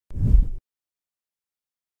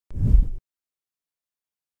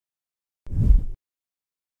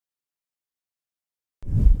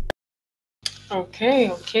Okay.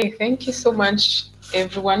 Thank you so much,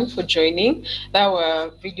 everyone, for joining. That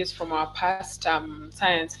were videos from our past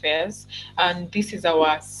science fairs, and this is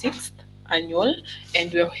our sixth annual,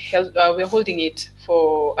 and we're holding it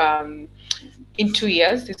for in 2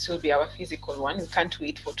 years. This will be our physical one. We can't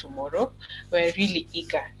wait for tomorrow. We're really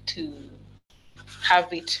eager to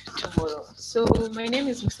have it tomorrow. So my name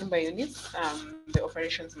is Musimba Eunice. I'm the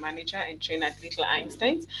operations manager and trainer at Little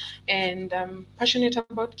Einsteins, and I'm passionate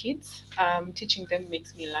about kids. Teaching them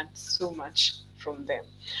makes me learn so much from them.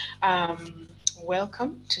 Um,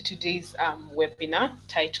 Welcome to today's webinar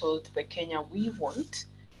titled "The Kenya We Want."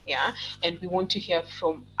 Yeah, and we want to hear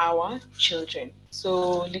from our children.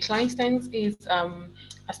 So Little Einsteins is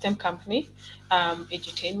a STEM company,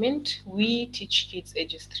 edutainment. We teach kids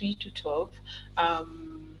ages 3 to 12,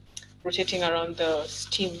 um, rotating around the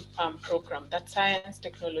STEAM program. That's science,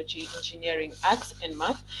 technology, engineering, arts, and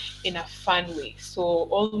math in a fun way. So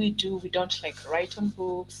all we do, we don't like write on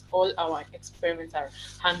books. All our experiments are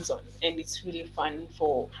hands-on, and it's really fun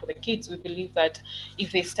for the kids. We believe that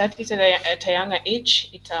if they start it at a younger age,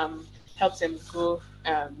 it helps them grow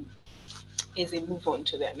as they move on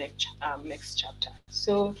to their next chapter.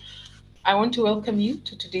 So I want to welcome you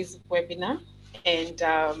to today's webinar, and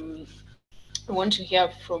I want to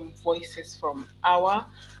hear from voices from our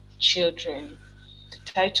children. The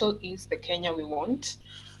title is "The Kenya We Want,"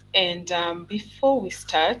 and before we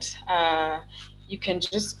start, you can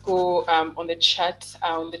just go on the chat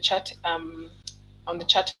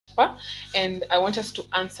bar, and I want us to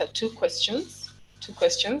answer two questions. Two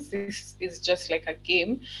questions. This is just like a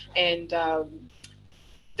game, and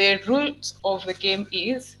the rules of the game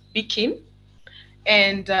is be keen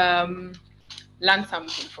and learn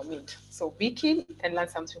something from it. So be keen and learn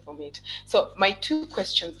something from it. So my two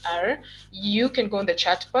questions are: you can go on the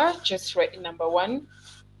chat bar, just write number one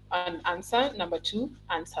and answer, number two,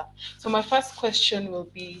 answer. So my first question will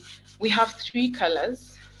be: we have three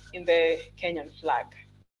colors in the Kenyan flag.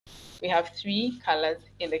 We have three colors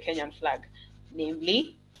in the Kenyan flag,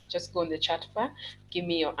 namely, just go on the chat bar, give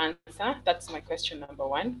me your answer. That's my question number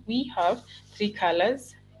one. We have three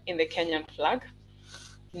colors in the Kenyan flag,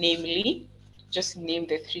 namely, just name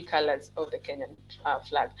the three colors of the Kenyan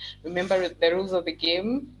flag. Remember the rules of the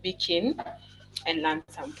game: be keen and learn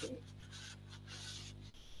something.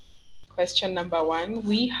 Question number one: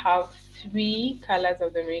 we have three colors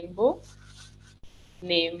of the rainbow,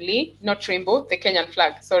 namely, not rainbow, the Kenyan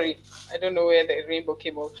flag. Sorry, I don't know where the rainbow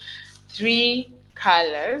came from. Three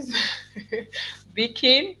colors. Be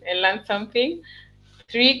keen and learn something.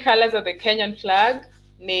 Three colors of the Kenyan flag,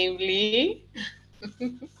 namely.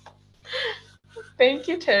 Thank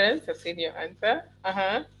you, Terence. I've seen your answer.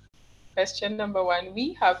 Question number one: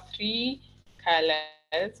 we have three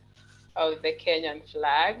colors of the Kenyan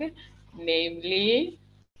flag, namely.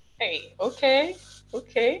 Hey, okay.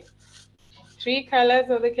 Three colors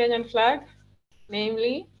of the Kenyan flag,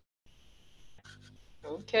 namely.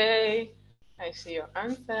 Okay, I see your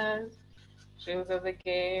answers. Rules of the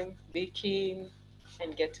game: be keen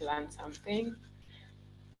and get to learn something.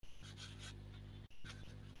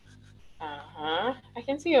 I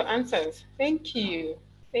can see your answers. Thank you.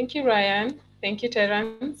 Thank you, Ryan. Thank you,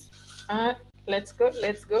 Terence. Let's go.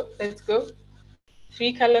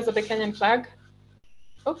 Three colors of the Kenyan flag.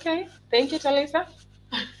 Okay. Thank you, Talisa.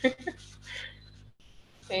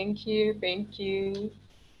 Thank you.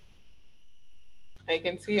 I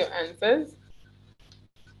can see your answers.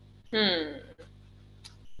 Hmm.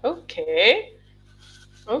 Okay.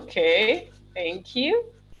 Okay. Thank you.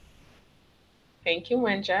 Thank you,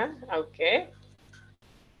 Manja. Okay.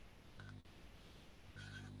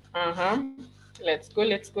 Uh-huh. Let's go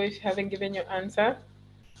if you haven't given your answer.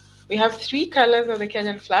 We have three colors of the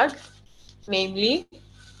Kenyan flag, namely.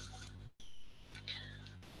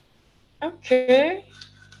 Okay.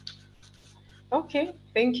 Okay.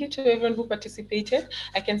 Thank you to everyone who participated.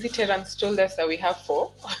 I can see Terence told us that we have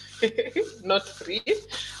four, not three.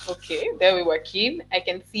 Okay, there we were keen. I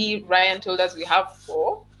can see Ryan told us we have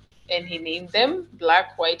four, and he named them: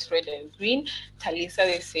 black, white, red, and green. Talisa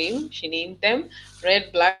the same. She named them: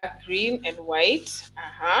 red, black, green, and white.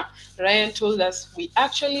 Ryan told us we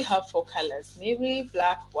actually have four colors, namely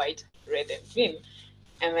black, white, red, and green.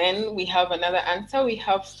 And then we have another answer. We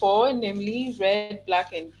have four, namely red,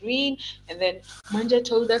 black, and green. And then Manja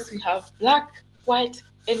told us we have black, white,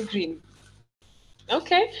 and green.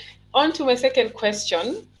 Okay. On to my second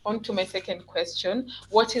question.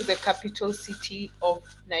 What is the capital city of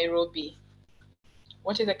Nairobi?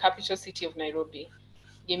 What is the capital city of Nairobi?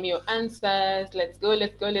 Give me your answers. Let's go.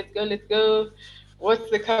 What's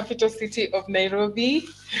the capital city of Nairobi?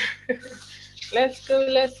 Let's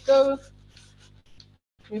go.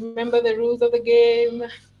 Remember the rules of the game.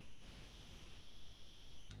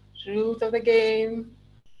 Rules of the game.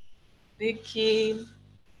 Be keen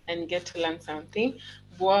and get to learn something.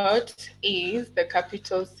 What is the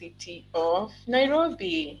capital city of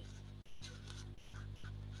Nairobi?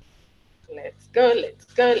 Let's go, let's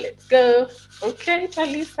go, let's go. Okay,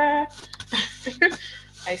 Talisa.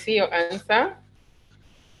 I see your answer.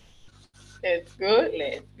 Let's go,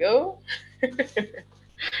 let's go.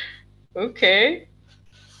 Okay.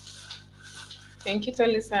 Thank you,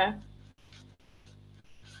 Talisa.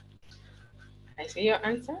 I see your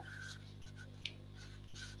answer.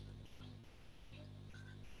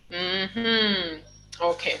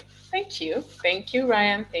 Okay. Thank you. Thank you,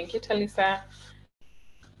 Ryan. Thank you, Talisa.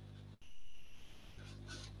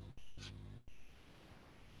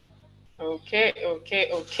 Okay.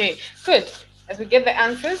 Good. As we get the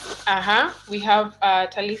answers, we have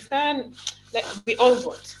Talisa. We all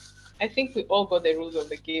got. I think we all got the rules of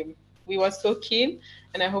the game. We were so keen,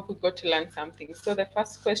 and I hope we got to learn something. So the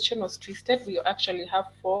first question was twisted. We actually have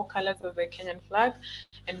 4 colors of the Kenyan flag,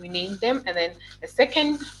 and we named them. And then the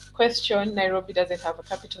second question, Nairobi doesn't have a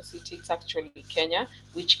capital city. It's actually Kenya,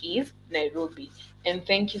 which is Nairobi. And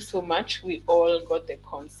thank you so much. We all got the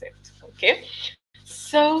concept. Okay.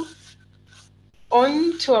 So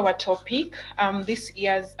on to our topic, this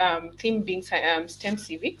year's theme being STEM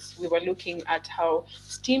Civics. We were looking at how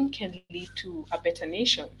STEAM can lead to a better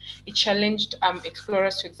nation. It challenged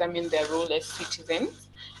explorers to examine their role as citizens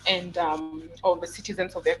and or the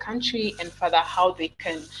citizens of their country, and further how they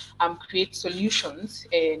can create solutions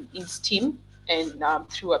in STEAM and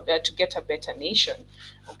to get a better nation.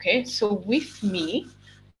 Okay, so with me,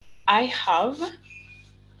 I have,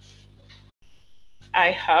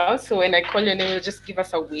 so when I call your name, you'll just give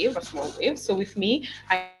us a wave, a small wave. So with me,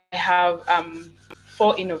 I have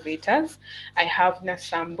 4 innovators. I have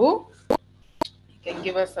Nasambu. You can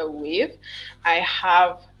give us a wave. I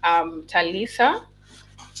have Talisa.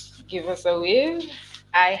 Give us a wave.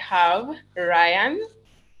 I have Ryan.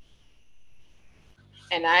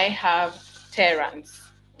 And I have Terrence.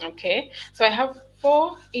 Okay, so I have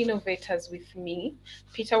 4 innovators with me.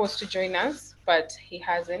 Peter was to join us, but he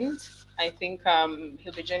hasn't. I think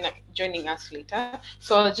he'll be joining us later.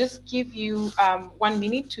 So I'll just give you 1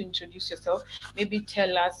 minute to introduce yourself. Maybe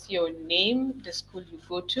tell us your name, the school you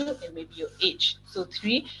go to, and maybe your age. So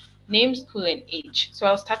 3, name, school, and age. So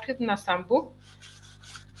I'll start with Nasambu.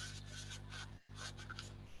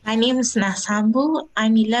 My name is Nasambu.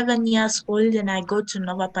 I'm 11 years old and I go to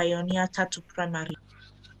Nova Pioneer Tatu Primary.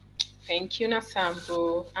 Thank you,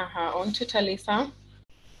 Nasambu. On to Talisa.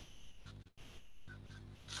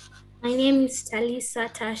 My name is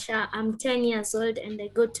Talisa Tasha. I'm 10 years old and I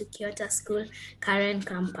go to Kyoto School, Karen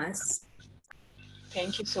campus.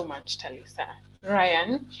 Thank you so much, Talisa.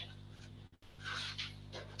 Ryan.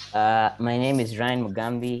 My name is Ryan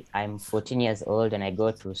Mugambi. I'm 14 years old and I go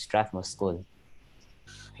to Strathmore School.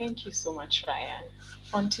 Thank you so much, Ryan.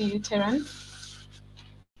 On to you, Terrence.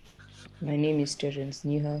 My name is Terrence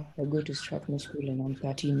Niha. I go to Strathmore School and I'm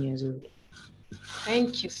 13 years old.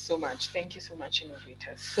 Thank you so much. Thank you so much,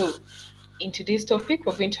 innovators. So in today's topic,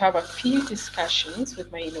 we're going to have a few discussions with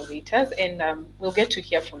my innovators, and we'll get to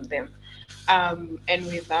hear from them. And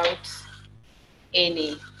without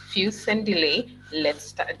any fuss and delay,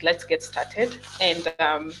 let's get started. And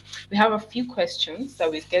we have a few questions that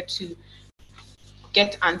we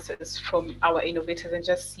get answers from our innovators and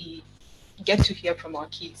just get to hear from our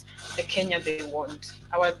kids the Kenya they want.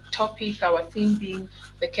 Our topic, our theme being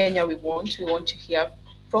the Kenya we want. We want to hear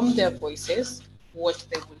from their voices what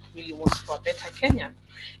they would really want for a better Kenya.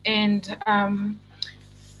 And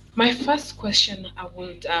my first question, I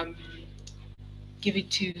would give it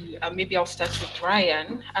to, maybe I'll start with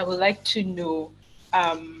Ryan. I would like to know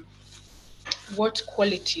what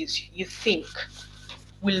qualities you think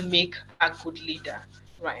will make a good leader.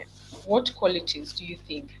 Ryan, what qualities do you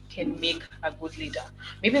think can make a good leader?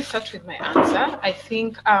 Maybe I'll start with my answer. I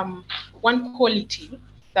think one quality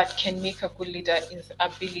that can make a good leader is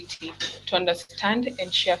ability to understand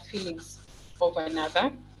and share feelings of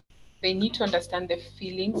another. They need to understand the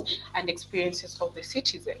feelings and experiences of the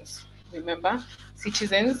citizens. Remember,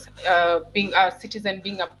 citizens being a citizen,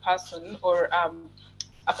 being a person or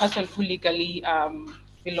a person who legally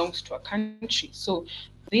belongs to a country. So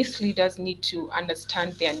these leaders need to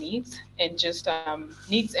understand their needs and just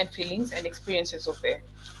needs and feelings and experiences of the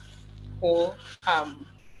whole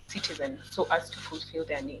citizen so as to fulfill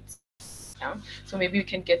their needs. Yeah? So maybe we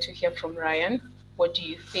can get to hear from Ryan. What do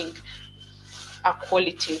you think are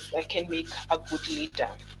qualities that can make a good leader?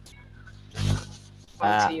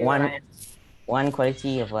 One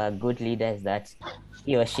quality of a good leader is that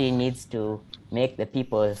he or she needs to make the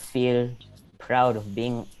people feel proud of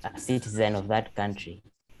being a citizen of that country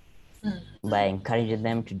by encouraging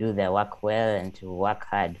them to do their work well and to work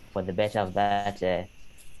hard for the better of that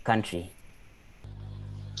country.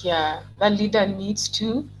 Yeah, that leader needs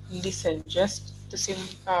to listen, just the same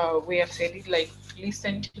way I've said it, like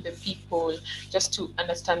listen to the people just to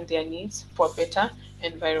understand their needs for a better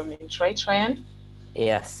environment, right, Ryan?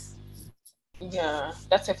 Yes. Yeah,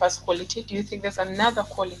 that's the first quality. Do you think there's another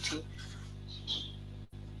quality?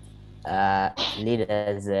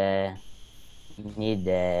 Leaders need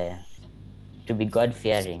to be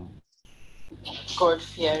God-fearing.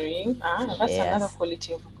 God-fearing. Ah, that's another Yes.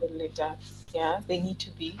 quality of a good leader. Yeah, they need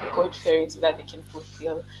to be God-fearing so that they can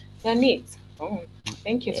fulfill their needs. Oh,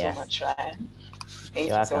 thank you so Yes. much, Ryan. Thank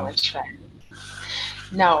You're you so welcome. much, Ryan.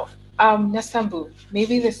 Now, Nasambu,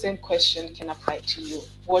 maybe the same question can apply to you.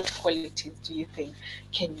 What qualities do you think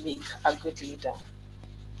can make a good leader?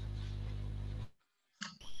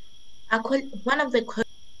 One of the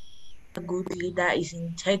qualities of a good leader is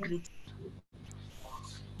integrity.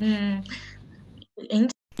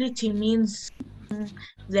 Integrity means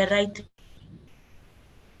the right.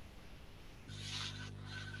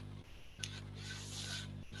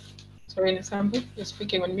 Sorry, Nasambu, you're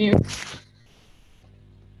speaking on mute.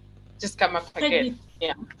 Just come up again.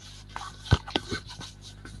 Yeah.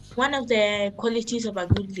 One of the qualities of a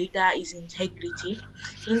good leader is integrity.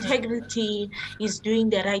 Integrity is doing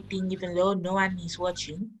the right thing even though no one is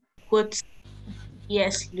watching. Quote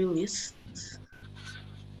C.S. Lewis.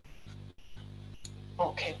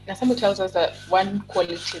 Okay. Nasambu tells us that one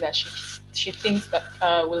quality that she thinks that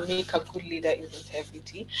will make a good leader is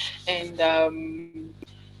integrity, and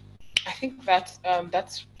I think that's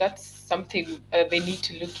something they need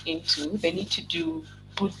to look into. They need to do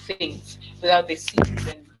good things without the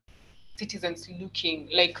citizens looking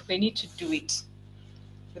like they need to do it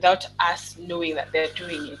without us knowing that they're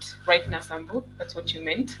doing it. Right, Nasambu? That's what you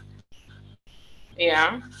meant?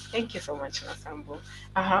 Yeah. Thank you so much, Nasambu.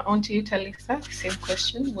 On to you, Talisa. Same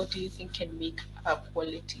question. What do you think can make a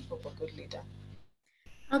quality of a good leader?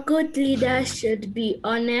 A good leader should be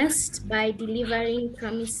honest by delivering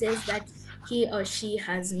promises that he or she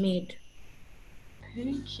has made.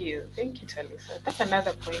 Thank you, Talisa. That's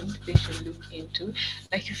another point they should look into.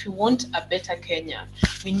 Like, if you want a better Kenya,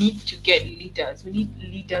 we need to get leaders. We need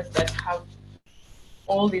leaders that have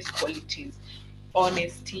all these qualities.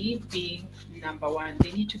 Honesty being number one.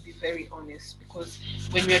 They need to be very honest because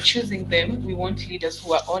when we are choosing them, we want leaders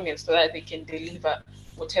who are honest so that they can deliver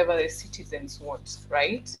whatever the citizens want,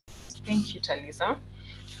 right? Thank you, Talisa.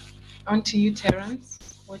 On to you, Terence.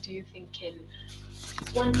 What do you think can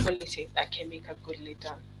one quality that can make a good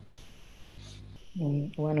leader?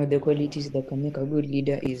 One of the qualities that can make a good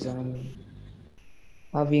leader is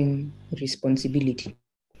having responsibility.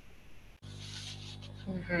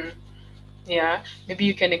 Mm-hmm. Yeah, maybe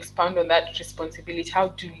you can expound on that responsibility. How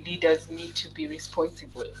do leaders need to be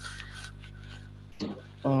responsible?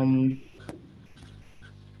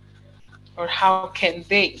 Or how can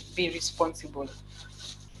they be responsible?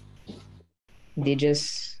 They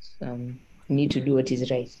just need to do what is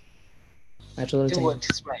right at all Do times. what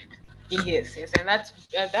is right. Yes, and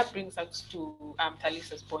that brings us to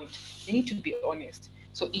Talisa's point. They need to be honest.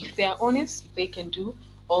 So if they are honest, they can do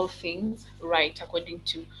all things right according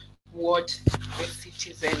to what the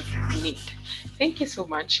citizens need. Thank you so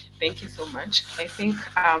much. Thank you so much. I think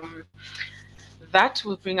that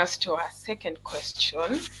will bring us to our second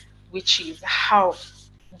question, which is how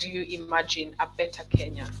do you imagine a better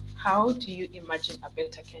Kenya? How do you imagine a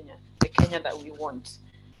better Kenya? The Kenya that we want.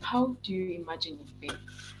 How do you imagine it being?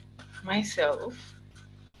 Myself,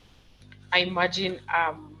 I imagine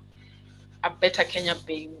a better Kenya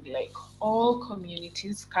being like all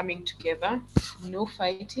communities coming together, no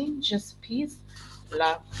fighting, just peace,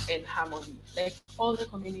 love, and harmony. Like all the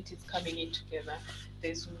communities coming in together.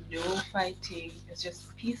 There's no fighting, it's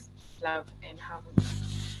just peace, love, and harmony.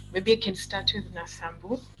 Maybe I can start with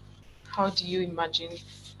Nasambu. How do you imagine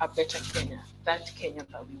a better Kenya, that Kenya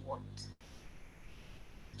that we want?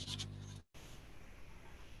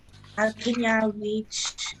 A Kenya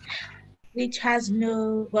which has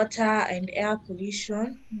no water and air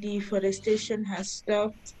pollution, deforestation has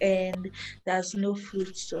stopped, and there's no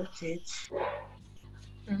food shortage.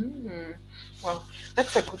 Mm. Well,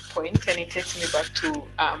 that's a good point, and it takes me back to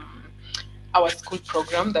our school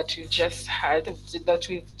program that we just had, that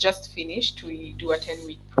we've just finished. We do a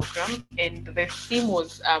 10-week program, and the theme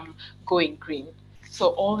was going green. So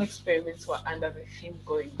all experiments were under the theme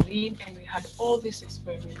going green, and we had all these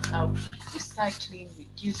experiments of recycling,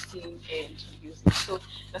 reducing, and reusing. So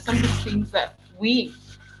there's some of the things that we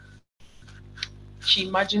She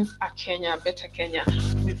imagines a Kenya, a better Kenya,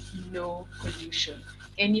 with no pollution,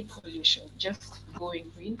 any pollution, just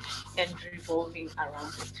going green and revolving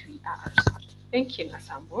around the 3 R's. Thank you,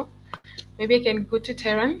 Nasambo. Maybe I can go to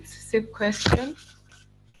Terence. Same question.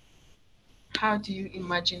 How do you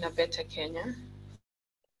imagine a better Kenya?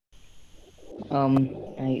 I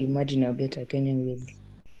imagine a better Kenya with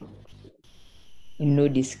no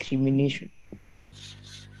discrimination.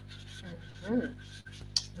 No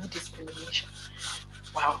discrimination.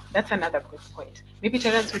 Wow, that's another good point. Maybe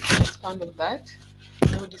Terence, we can expand on that.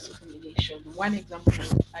 No discrimination. One example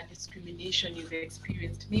of a discrimination you've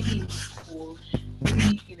experienced, maybe in school,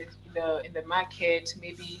 maybe in the market,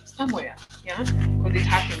 maybe somewhere, yeah, because it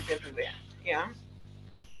happens everywhere, yeah.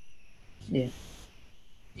 Yeah.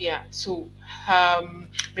 Yeah. So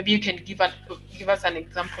maybe you can give us an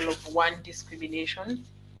example of one discrimination.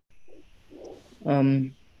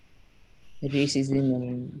 Racism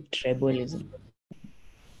and tribalism.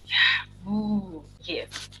 Ooh,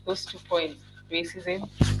 yes, those 2 points: racism,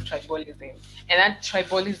 tribalism, and that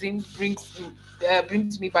tribalism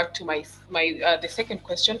brings me back to my the second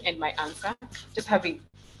question and my answer. Just having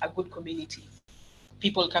a good community,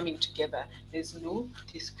 people coming together. There's no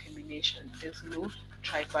discrimination. There's no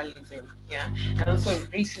tribalism. Yeah, and also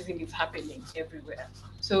racism is happening everywhere.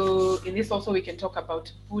 So in this also we can talk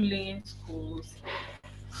about bullying schools.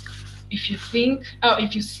 If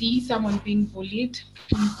you see someone being bullied,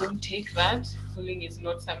 please don't take that. Bullying is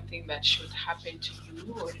not something that should happen to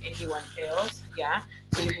you or anyone else. Yeah.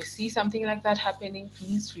 So if you see something like that happening,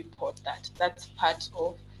 please report that. That's part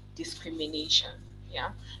of discrimination.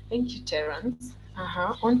 Yeah. Thank you, Terence.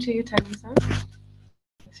 On to you, Talisa.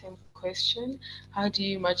 Same question. How do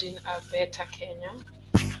you imagine a better Kenya?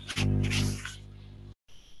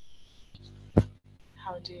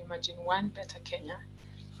 How do you imagine one better Kenya?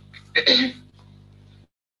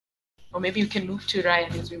 Or maybe you can move to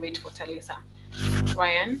Ryan as we wait for Talisa.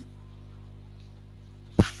 Ryan?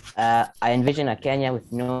 I envision a Kenya with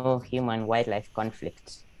no human-wildlife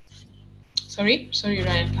conflict. Sorry,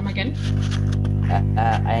 Ryan, come again.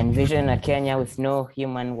 I envision a Kenya with no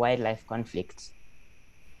human-wildlife conflict.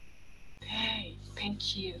 Hey,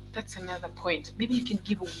 thank you. That's another point. Maybe you can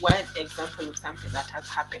give one example of something that has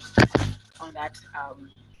happened on that.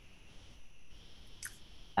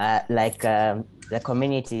 The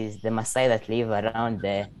communities, the Maasai that live around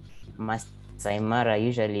the Masai Mara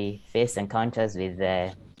usually face encounters with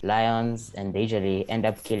the lions, and they usually end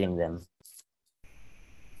up killing them.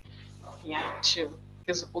 Yeah, true.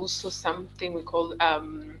 There's also something we call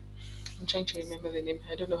I'm trying to remember the name.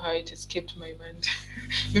 I don't know how it escaped my mind.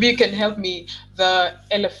 Maybe you can help me. The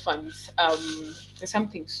elephants. There's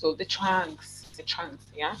something. So the trunks.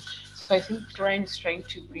 Yeah. So I think Ryan is trying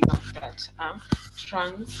to bring up that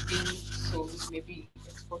trunks being sold, maybe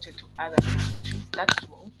exported to other countries. That's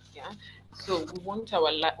wrong. Yeah. So we want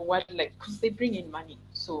our wildlife because they bring in money.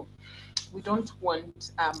 So we don't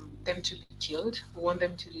want them to be killed. We want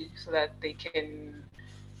them to live so that they can.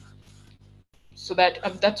 So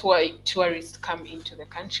that's why tourists come into the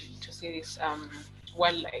country to see this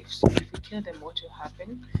wildlife. So if we kill them, what will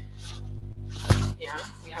happen? Yeah,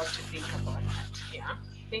 we have to think about that. Yeah,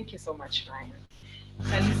 thank you so much, Ryan.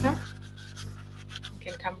 Alisa, we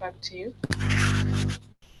can come back to you.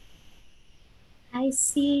 I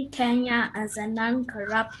see Kenya as a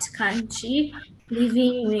non-corrupt country,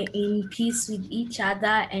 living in peace with each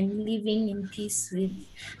other and living in peace with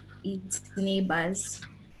its neighbors.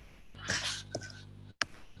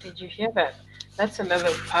 Did you hear that? That's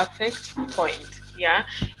another perfect point. Yeah,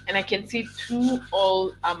 and I can see through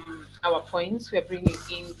all our points we're bringing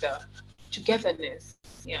in the togetherness.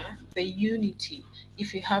 Yeah, the unity.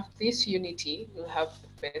 If you have this unity, you'll have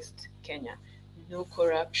the best Kenya. No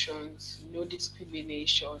corruptions, no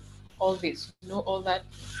discrimination, all this, all that,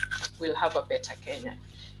 we'll have a better Kenya.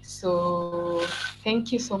 So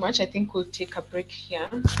thank you so much. I think we'll take a break here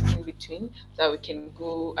in between so that we can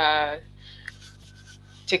go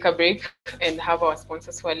take a break and have our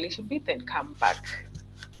sponsors for a little bit and come back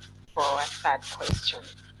for our third question.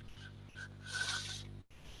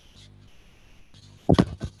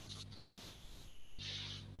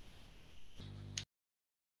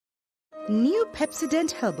 New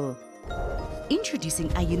Pepsodent Herbal. Introducing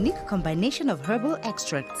a unique combination of herbal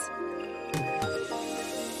extracts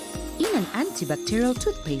in an antibacterial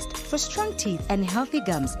toothpaste for strong teeth and healthy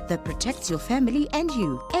gums that protects your family and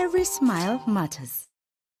you. Every smile matters.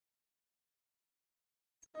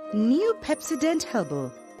 New Pepsodent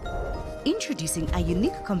Herbal. Introducing a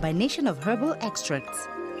unique combination of herbal extracts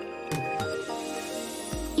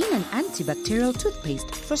in an antibacterial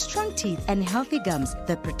toothpaste for strong teeth and healthy gums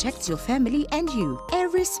that protects your family and you.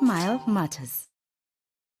 Every smile matters.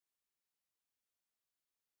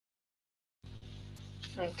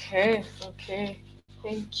 Okay, okay.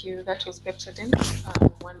 Thank you. That was Pepsodent,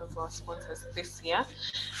 one of our sponsors this year.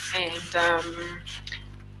 And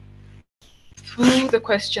through the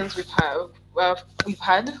questions we've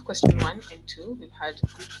had question 1 and 2. We've had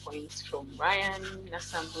good points from Ryan,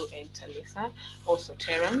 Nasambu, and Talisa, also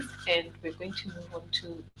Terence. And we're going to move on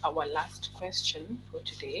to our last question for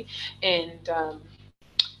today. And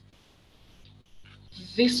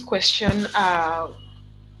this question,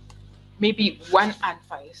 maybe one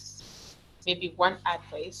advice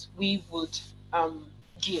we would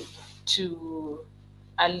give to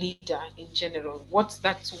a leader in general. What's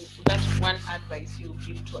that one advice you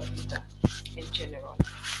give to a leader in general?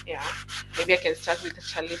 Yeah, maybe I can start with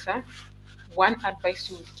Talisa. One advice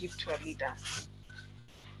you would give to a leader.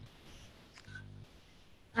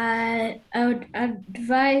 I would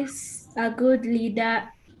advise a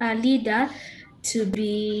leader to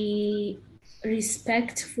be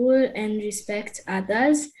respectful and respect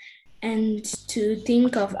others, and to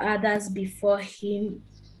think of others before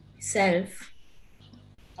himself.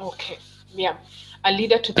 Okay, yeah, a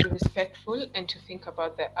leader to be respectful and to think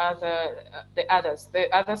about the others. The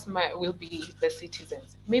others will be the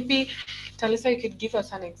citizens. Maybe Talisa, you could give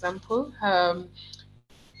us an example.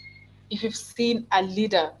 If you've seen a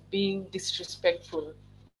leader being disrespectful.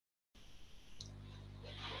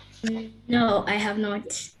 No, I have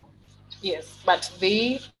not. Yes, but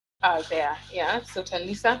they are there. Yeah. So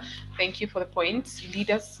Talisa, thank you for the point.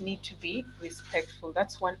 Leaders need to be respectful.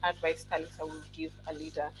 That's one advice Talisa will give a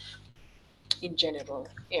leader in general.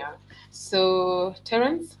 Yeah. So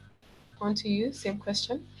Terence, on to you. Same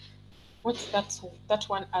question. What's that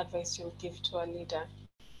one advice you'll give to a leader?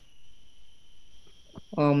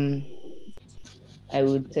 I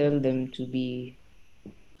would tell them to be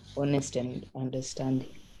honest and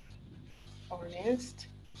understanding. Honest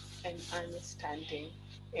and understanding.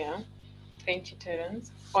 Yeah. Thank you,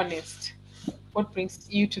 Terence. Honest. What brings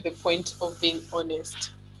you to the point of being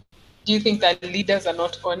honest? Do you think that leaders are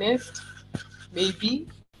not honest? Maybe,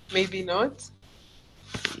 maybe not.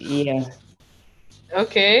 Yeah.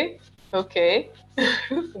 Okay, okay.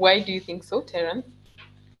 Why do you think so, Terence?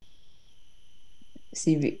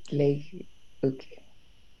 Okay.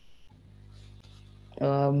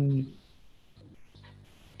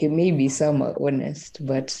 Okay, maybe some are honest,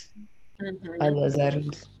 but others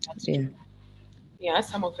aren't. Yeah. Yeah,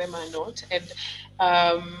 some of them are not. And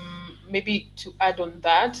maybe to add on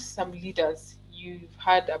that, some leaders, you've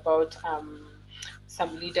heard about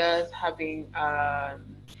some leaders having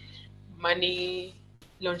money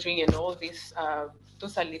laundering and all this.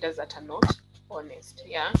 Those are leaders that are not honest.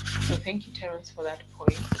 Yeah. So thank you, Terence, for that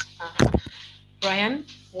point. Brian,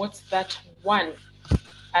 what's that one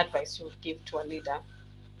advice you would give to a leader?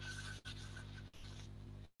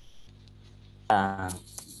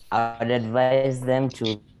 I would advise them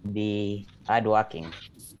to be hardworking.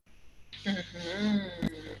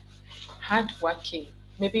 Hardworking.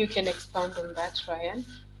 Maybe you can expound on that, Ryan.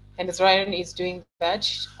 And as Ryan is doing that,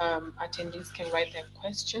 attendees can write their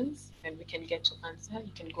questions and we can get to answer.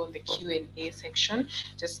 You can go in the Q&A section,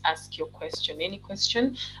 just ask your question, any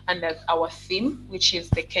question under our theme, which is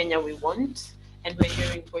the Kenya we want, and we're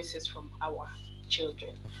hearing voices from our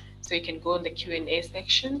children. So you can go in the Q&A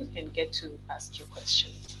section and get to ask your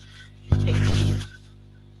questions. Thank you.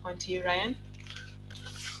 On to you, Ryan.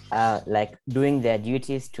 Like doing their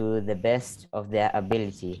duties to the best of their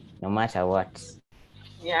ability, no matter what.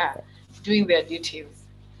 Yeah, doing their duties.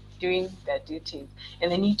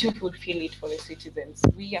 And they need to fulfill it for the citizens.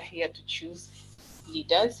 We are here to choose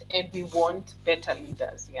leaders and we want better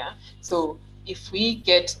leaders. Yeah. So if we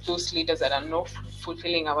get those leaders that are not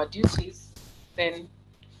fulfilling our duties, then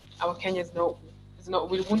our Kenya is not,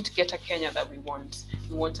 we won't get a Kenya that we want.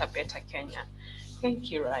 We want a better Kenya.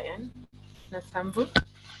 Thank you, Ryan. Nasambu,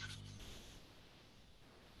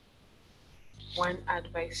 one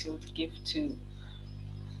advice you would give to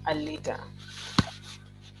a leader?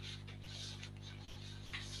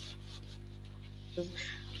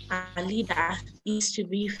 A leader is to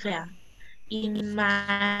be fair. In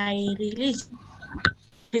my religion,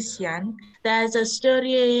 Christian, there's a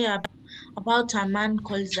story about a man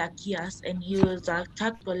called Zacchaeus, and he was a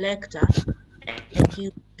tax collector, and he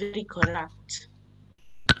was very corrupt.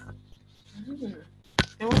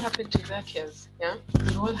 And what happened to Zacchaeus? Yeah,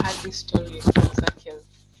 we all had this story of Zacchaeus.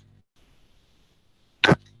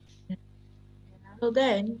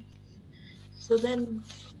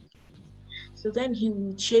 So then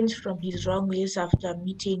he changed from his wrong ways after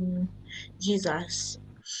meeting Jesus.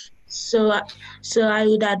 So I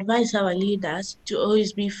would advise our leaders to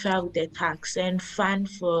always be fair with the tax and fund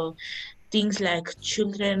for things like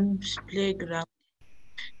children's playground,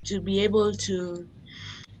 to be able to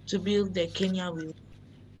to build the Kenya we want.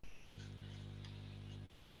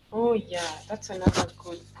 Oh yeah, that's another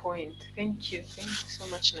good point. Thank you so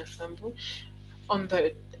much, Nasambu. On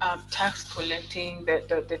the tax collecting,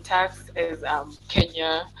 the tax is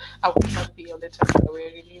Kenya. Are we happy on the tax that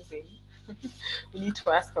we're releasing? We need to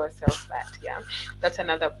ask ourselves that. Yeah, that's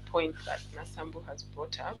another point that Nasambu has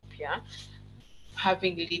brought up. Yeah,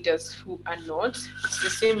 having leaders who are not, it's the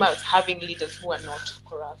same as having leaders who are not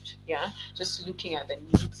corrupt. Yeah, just looking at the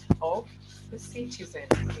needs of the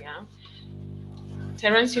citizens. Yeah.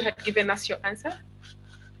 Terence, you had given us your answer.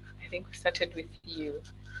 I think we started with you.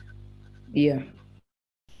 Yeah.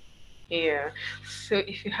 Yeah. So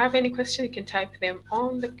if you have any question, you can type them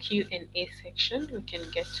on the Q&A section. We can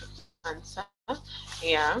get to answer.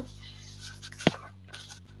 Yeah.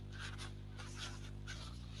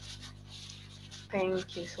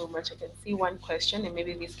 Thank you so much. I can see one question, and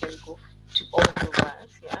maybe this can go to all of us.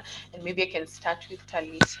 Yeah. And maybe I can start with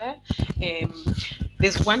Talita.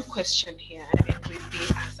 There's one question here, and we'll be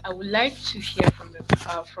asked. I would like to hear from the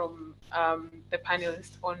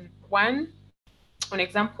panelists on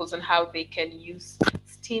examples on how they can use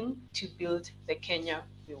STEAM to build the Kenya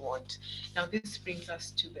we want. Now, this brings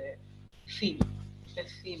us to theme,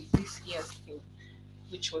 this year's theme,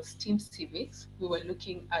 which was STEAM Civics. We were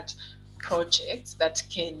looking at projects that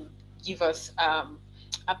can give us a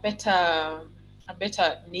better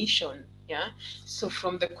nation. Yeah. So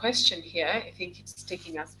from the question here, I think it's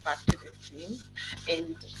taking us back to the theme,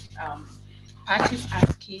 and Pat is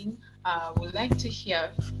asking. Would like to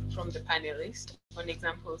hear from the panelists on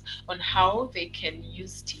examples on how they can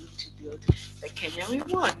use STEAM to build the Kenya we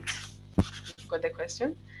want. You've got the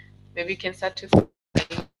question? Maybe you can start with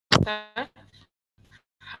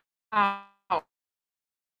how,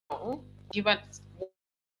 give us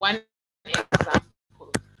one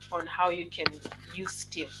example on how you can use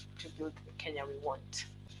STEAM to build the Kenya we want.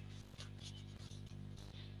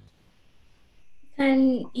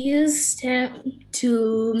 Can use STEM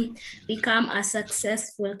to become a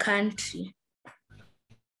successful country.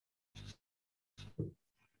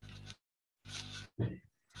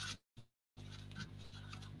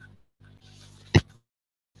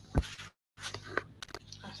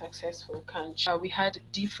 Successful country. We had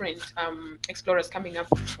different explorers coming up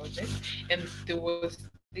with projects, and there was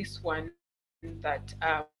this one that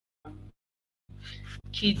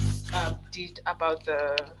kids did about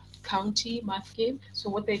the county math game. So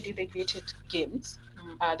what they did, they created games.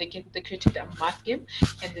 They created a math game,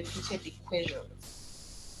 and they created equations.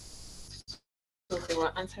 So they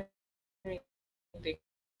were answering the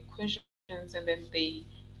equations, and then they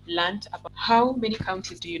learned about how many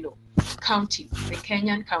counties do you know? Counties, the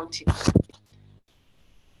Kenyan counties.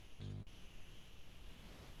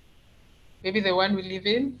 Maybe the one we live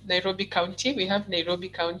in, Nairobi County. We have Nairobi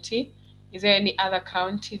County. Is there any other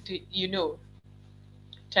county do you know?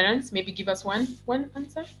 Terence, maybe give us one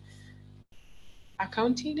answer. A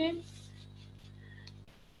county name?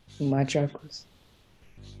 Machakos.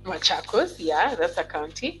 Machakos, yeah, that's a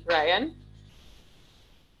county. Ryan?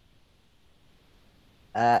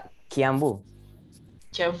 Kiambu.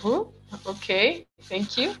 Kiambu, okay,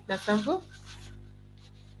 thank you. Nasambu?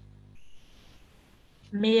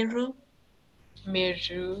 Meru.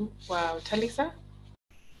 Meru, wow. Talisa?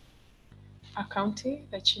 A county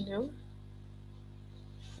that you know?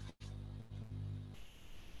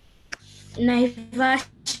 Naivasha.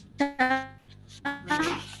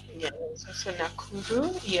 Yeah, so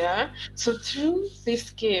Nakuru, yeah. So through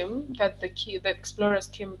this game that the explorers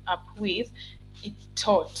came up with, it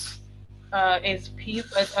taught as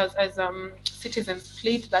people as citizens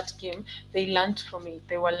played that game, they learned from it.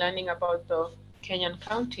 They were learning about the Kenyan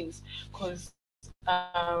counties because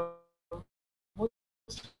most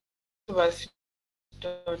of us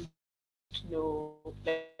don't know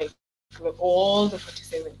like all the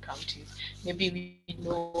 47 counties. Maybe we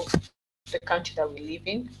know the county that we live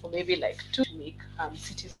in, or maybe like two to make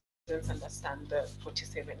citizens understand the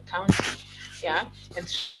 47 counties. Yeah, and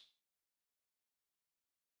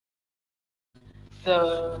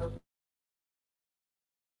the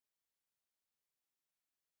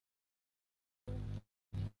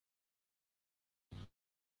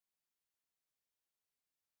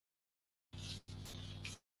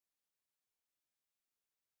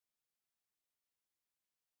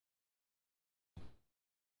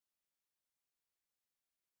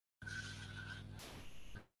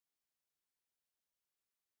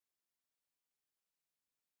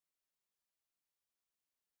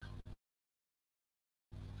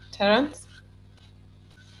Terence?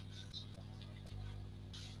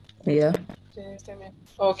 Yeah.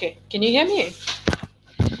 Okay, can you hear me?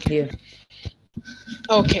 Yeah.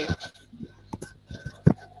 Okay.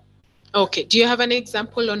 Okay, do you have an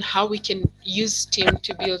example on how we can use STEAM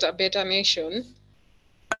to build a better nation?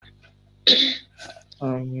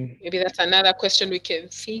 Maybe that's another question we can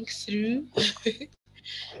think through.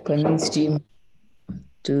 Can use STEAM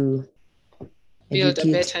to Build a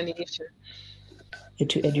educate better nation.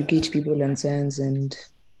 people on science and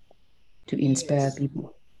to inspire Yes,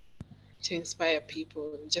 people. to inspire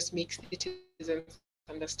people, just make citizens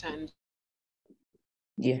understand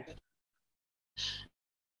Yeah.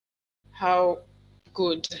 how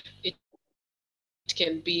good it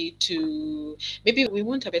can be to, maybe we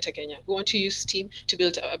want a better Kenya. We want to use STEAM to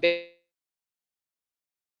build a better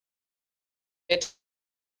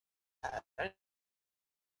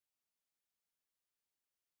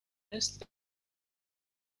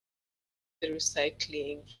the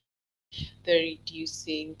recycling, the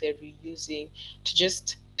reducing, the reusing, to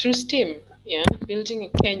just through STEAM, yeah, building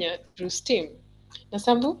Kenya through STEAM.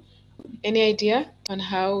 Nasambu, any idea on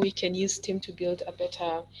how we can use STEAM to build a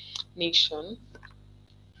better nation?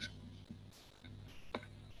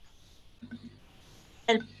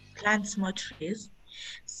 Help plant more trees.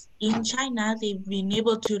 In China, they've been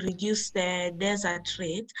able to reduce the desert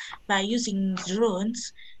rate by using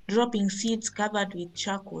drones, dropping seeds covered with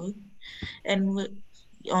charcoal and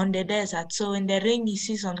on the desert. So when the rainy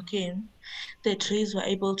season came, the trees were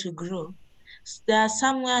able to grow. There are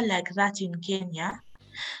somewhere like that in Kenya.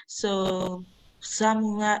 So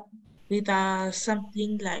somewhere with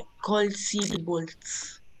something like called seed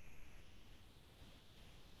bolts.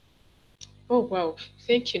 Oh wow,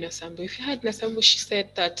 thank you, Nasambu. If you had Nasambu, she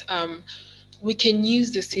said that we can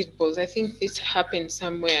use the seed balls. I think this happened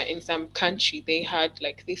somewhere in some country. They had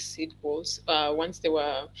like these seed balls. Once they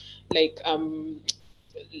were like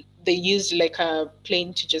they used like a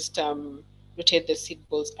plane to just rotate the seed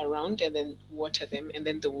balls around and then water them, and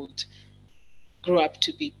then they would grow up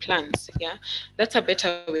to be plants. Yeah, that's a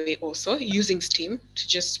better way also, using STEAM to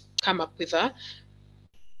just come up with a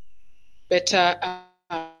better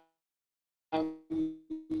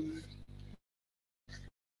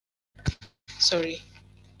sorry,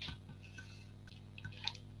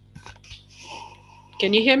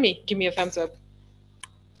 can you hear me? Give me a thumbs up.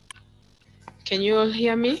 Can you all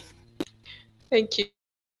hear me? Thank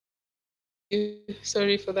you.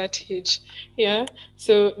 Sorry for that hitch. Yeah.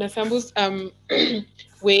 So Nasambu's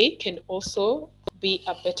way can also be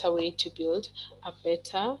a better way to build a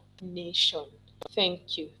better nation.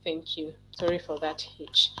 Thank you. Thank you. Sorry for that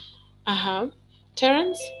hitch. Uh-huh.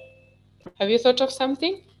 Terence, have you thought of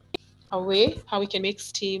something? A way how we can make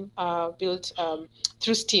STEAM build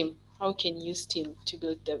through STEAM? How we can use STEAM to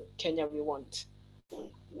build the Kenya we want?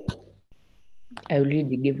 I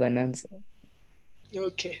already give an answer.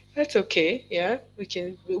 Okay, that's okay. Yeah, we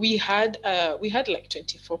can. We had like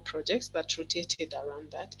 24 projects that rotated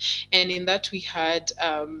around that, and in that we had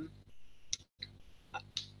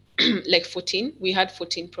like 14. We had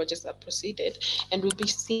 14 projects that proceeded, and we'll be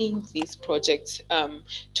seeing these projects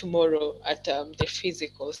tomorrow at the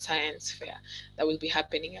physical science fair that will be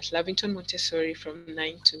happening at Lavington Montessori from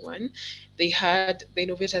 9 to 1. The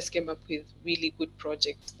innovators came up with really good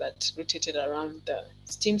projects that rotated around the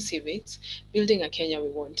STEAM Civics, building a Kenya we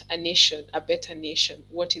want, a nation, a better nation.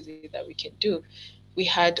 What is it that we can do? We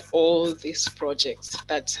had all these projects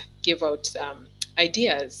that give out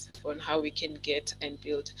ideas on how we can get and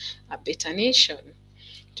build a better nation.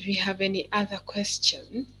 Do we have any other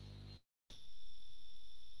question?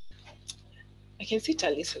 I can see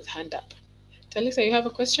Talisa's hand up. Talisa, you have a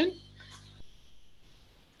question?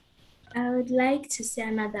 I would like to say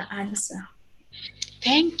another answer.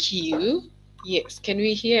 Thank you. Yes, can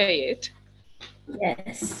we hear it?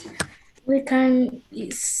 Yes. We can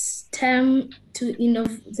STEM to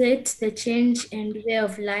innovate the change and way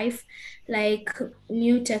of life, like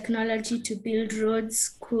new technology to build roads,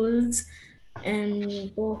 schools,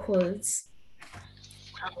 and boreholes.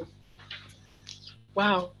 Wow.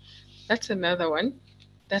 Wow, that's another one.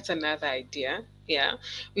 That's another idea. Yeah,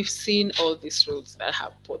 we've seen all these roads that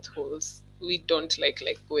have potholes. We don't like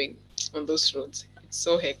going on those roads. It's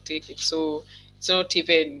so hectic. It's not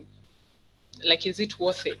even like, is it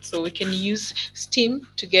worth it? So we can use STEAM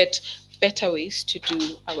to get better ways to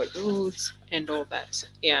do our roads and all that.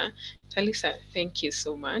 Yeah, Talisa, thank you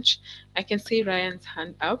so much. I can see Ryan's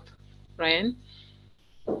hand up. Ryan.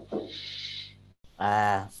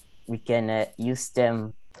 We can use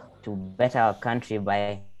STEM to better our country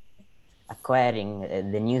by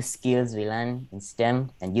acquiring the new skills we learn in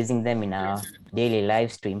STEM and using them in our daily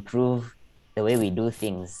lives to improve the way we do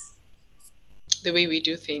things. The way we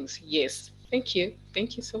do things. Yes. Thank you.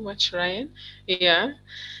 Thank you so much, Ryan. Yeah.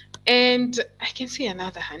 And I can see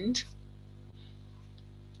another hand.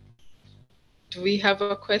 Do we have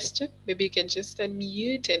a question? Maybe you can just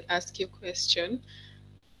unmute and ask your question.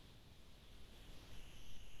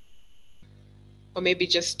 Or maybe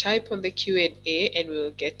just type on the Q&A and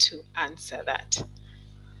we'll get to answer that.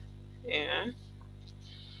 Yeah.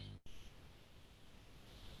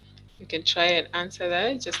 You can try and answer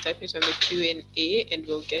that. Just type it on the Q&A and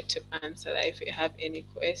we'll get to answer that if you have any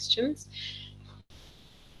questions.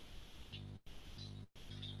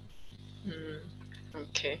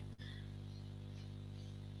 Okay.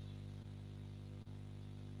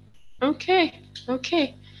 Okay.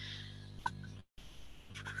 Okay.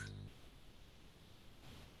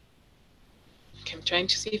 I'm trying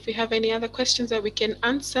to see if we have any other questions that we can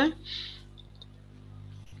answer.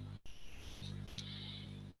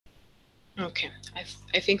 Okay,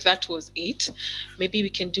 I think that was it. Maybe we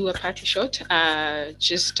can do a party shot. Ryan,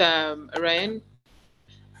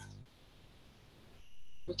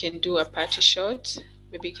 we can do a party shot.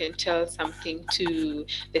 Maybe you can tell something to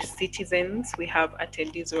the citizens. We have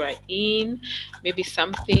attendees who are in. Maybe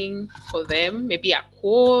something for them. Maybe a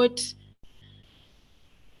quote.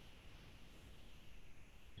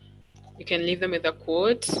 You can leave them with a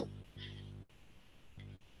quote.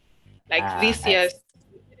 Like this year's.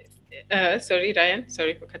 Sorry, Ryan.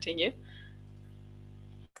 Sorry for cutting you.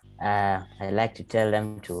 I like to tell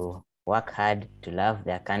them to work hard, to love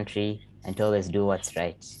their country, and to always do what's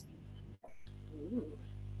right. Ooh,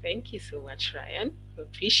 thank you so much, Ryan.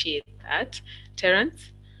 Appreciate that.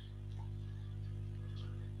 Terence?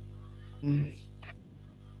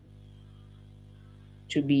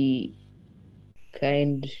 To be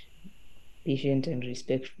kind, patient, and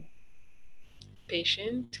respectful.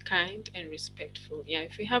 Patient, kind, and respectful. Yeah,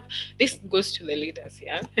 if we have this goes to the leaders,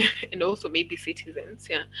 yeah, and also maybe citizens,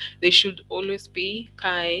 yeah. They should always be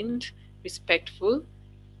kind, respectful.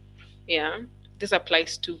 Yeah. This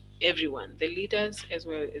applies to everyone, the leaders as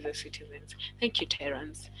well as the citizens. Thank you,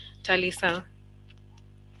 Terence. Talisa.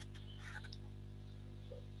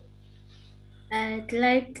 I'd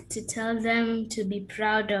like to tell them to be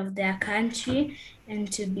proud of their country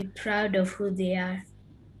and to be proud of who they are.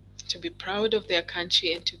 To be proud of their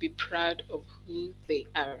country and to be proud of who they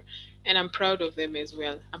are. And I'm proud of them as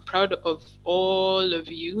well. I'm proud of all of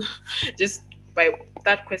you. Just by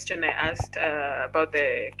that question I asked about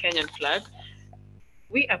the Kenyan flag,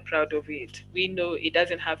 we are proud of it. We know it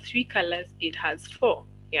doesn't have 3 colors, it has 4.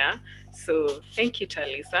 Yeah. So thank you,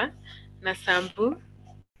 Talisa. Nasambu.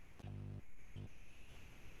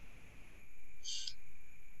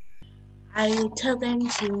 I will tell them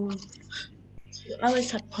to always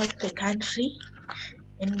support the country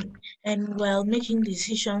and while making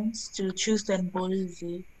decisions to choose them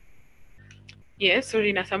boldly. Yes,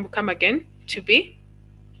 sorry, Nasambu, come again. To be?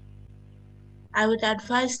 I would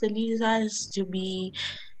advise the leaders to be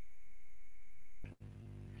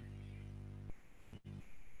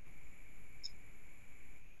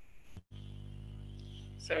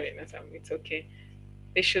Sorry, Nasambu, it's okay.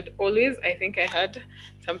 They should always, I think I heard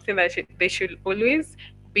something that they should always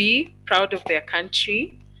be proud of their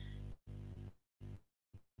country.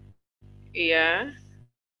 Yeah.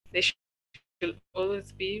 They should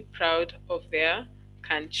always be proud of their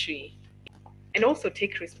country. And also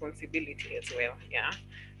take responsibility as well. Yeah.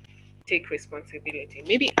 Take responsibility.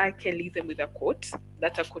 Maybe I can leave them with a quote.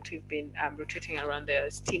 That a quote has been rotating around the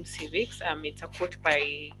STEAM Civics. It's a quote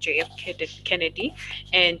by J.F. Kennedy,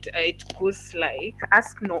 and it goes like,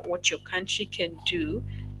 "Ask not what your country can do,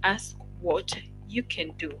 ask what you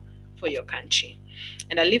can do for your country."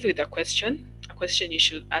 And I leave you with a question you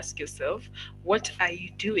should ask yourself: what are you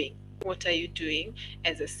doing? What are you doing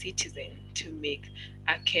as a citizen to make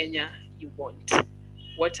a Kenya you want?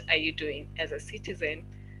 What are you doing as a citizen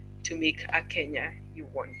to make a Kenya you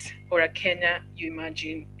want, or a Kenya you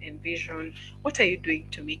imagine, envision? What are you doing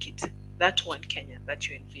to make it that one Kenya that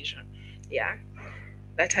you envision? Yeah,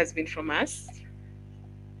 that has been from us,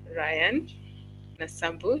 Ryan,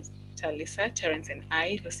 Nasambu, Talisa, Terence, and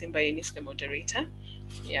I, Lusimba Eunice, the moderator.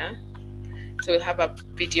 Yeah, so we'll have a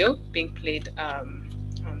video being played on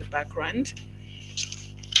the background.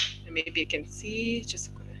 And maybe you can see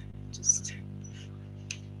just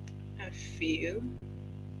a few.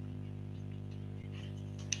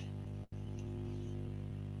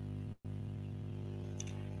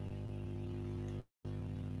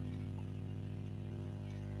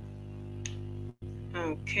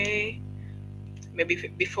 Okay, maybe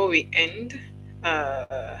before we end,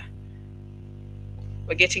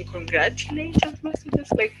 we're getting congratulations messages.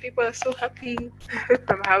 Like, people are so happy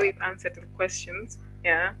from how we've answered the questions.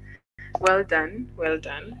 Yeah, well done, well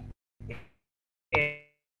done.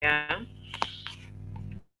 Yeah,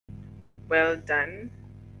 well done.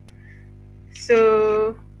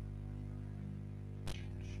 So,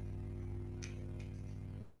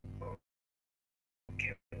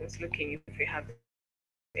 was looking if we have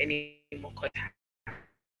any more questions.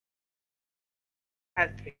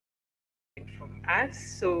 Has been from us.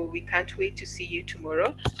 So we can't wait to see you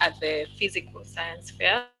tomorrow at the physical science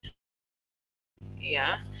fair.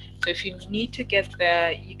 Yeah. So if you need to get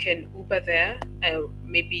there, you can Uber there.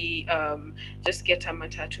 Maybe just get a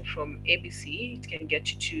matatu from ABC. It can get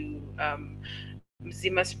you to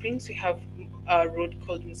Mzima Springs. We have a road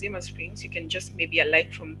called Mzima Springs. You can just maybe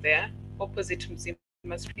alight from there. Opposite Mzima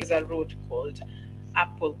Springs is a road called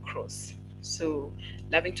Apple Cross. So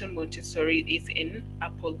Lavington Montessori is in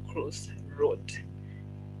Apple Cross Road.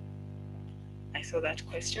 I saw that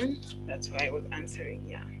question. That's why I was answering.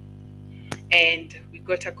 Yeah. And we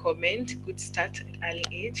got a comment, good start at early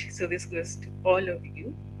age. So this goes to all of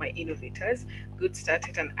you, my innovators. Good start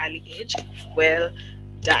at an early age. Well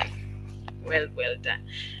done. Well done.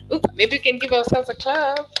 Ooh, maybe we can give ourselves a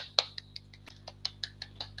clap.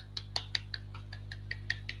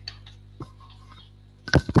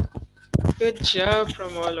 Good job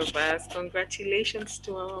from all of us. Congratulations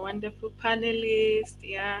to our wonderful panelists.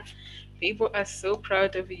 Yeah. People are so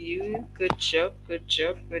proud of you. Good job, good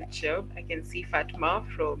job, good job. I can see Fatma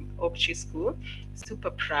from Opchi School.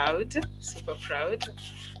 Super proud, super proud,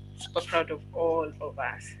 super proud of all of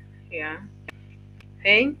us. Yeah.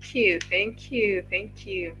 Thank you, thank you, thank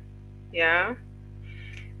you. Yeah.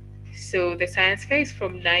 So the science fair is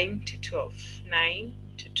from 9 to 12. 9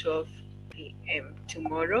 to 12 p.m.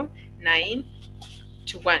 tomorrow. 9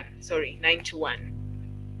 to 1. Sorry, 9 to 1.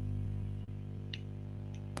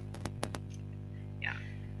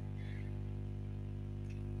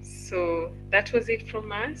 So that was it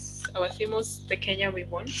from us. Our theme was the Kenya we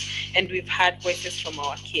want, and we've had voices from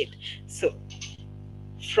our kid. So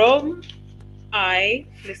from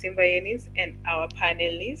Lusimba Eunice, and our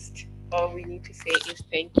panelists, all we need to say is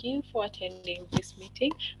thank you for attending this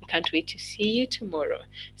meeting. We can't wait to see you tomorrow.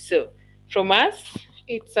 So from us,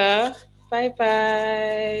 it's a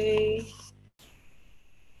bye-bye.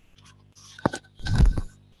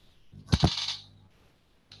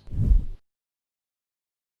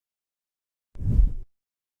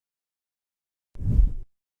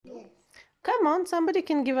 Come on, somebody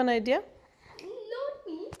can give an idea. Not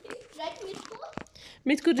me. Right, Mitko?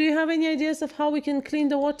 Mitko, do you have any ideas of how we can clean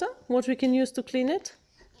the water? What we can use to clean it?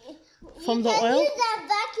 From the oil? You can use a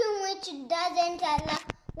vacuum which doesn't allow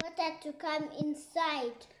water to come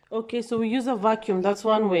inside. Okay, so we use a vacuum. That's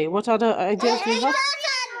one way. What other ideas we have?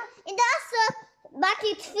 It also, but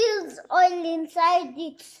it fills oil inside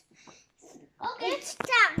it. Okay. It's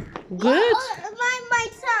tank. Good. My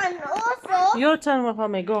turn also. Your turn,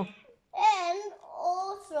 Wafame, go. And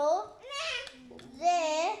also,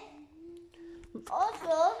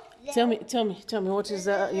 Tell me, what is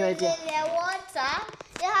your idea? The water,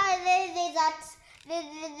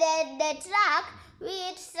 the truck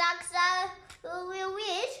which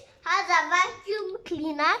has a vacuum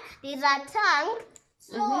cleaner. There's a tank,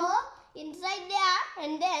 so inside there,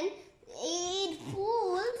 and then it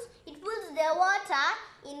pulls the water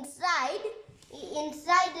inside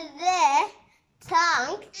the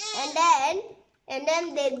tank, and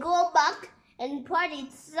then they go back and put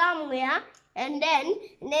it somewhere, and then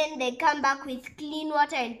they come back with clean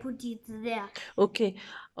water and put it there. Okay,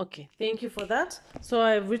 thank you for that. So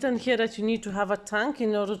I've written here that you need to have a tank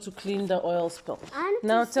in order to clean the oil spill.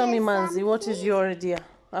 Now tell me, Manzi, what is your idea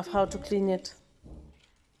of how to clean it?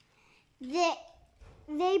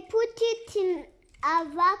 They put it in a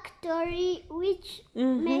factory which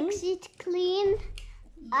makes it clean,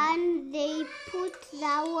 and they put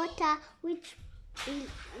the water which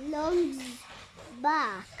belongs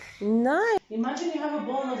back. Nice. Imagine you have a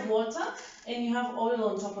bowl of water and you have oil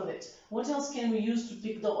on top of it. What else can we use to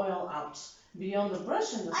pick the oil out beyond the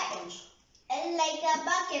brush and the sponge? And like a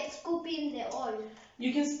bucket scooping the oil.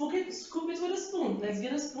 You can scoop it with a spoon. Let's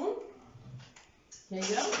get a spoon. There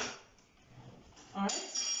you go. Alright.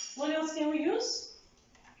 What else can we use?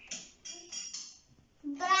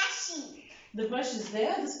 Brushy. The brush is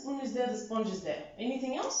there, the spoon is there, the sponge is there.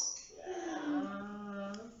 Anything else?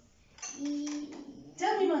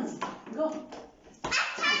 Tell me, Manzi. Go.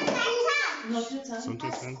 Not your turn.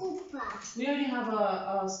 We already have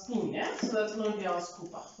a spoon, yeah? So that's going to be our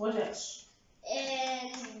scooper. What else?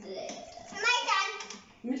 And my turn.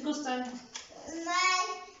 Mitko's turn. A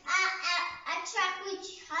truck which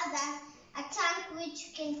has a tank which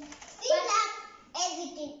can fill up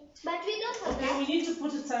everything. But we don't have that. We need to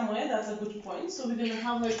put it somewhere. That's a good point. So we're going to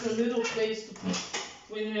have like a little place to put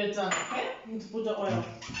when we're done, okay? We need to put the oil.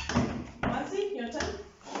 Manzi, your turn.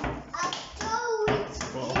 A straw which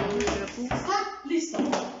Please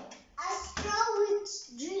stop. a straw which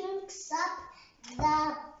drinks up the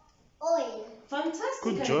oil. Fantastic. fantastic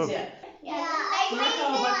Good job. idea. Yeah, I So that's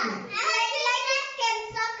our vacuum. just can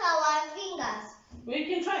suck our fingers. We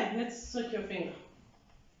can try it. Let's suck your finger.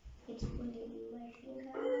 It's pulling my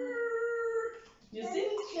finger. You see?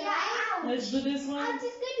 Yeah. Let's do this one. It's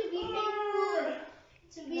going to be painful.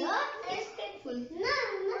 To be it's painful. No,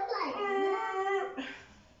 not like that.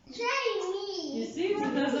 Try me. You see,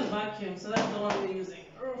 it does a vacuum, so that's the one we're using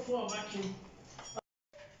for a vacuum.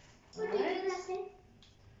 What did you say?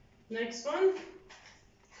 Next one.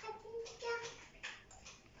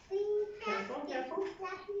 Careful, careful.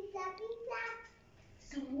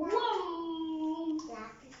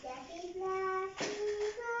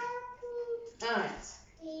 Alright.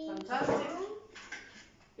 Fantastic.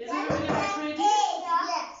 Is everybody else ready?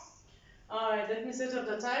 Yes. Alright, let me set up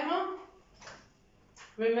the timer.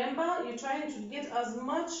 Remember, you're trying to get as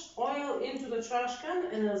much oil into the trash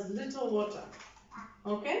can and as little water.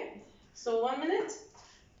 Okay? So 1 minute.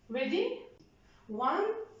 Ready? 1,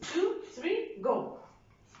 2, 3, go.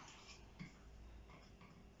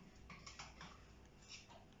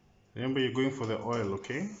 Remember, you're going for the oil,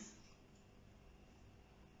 okay?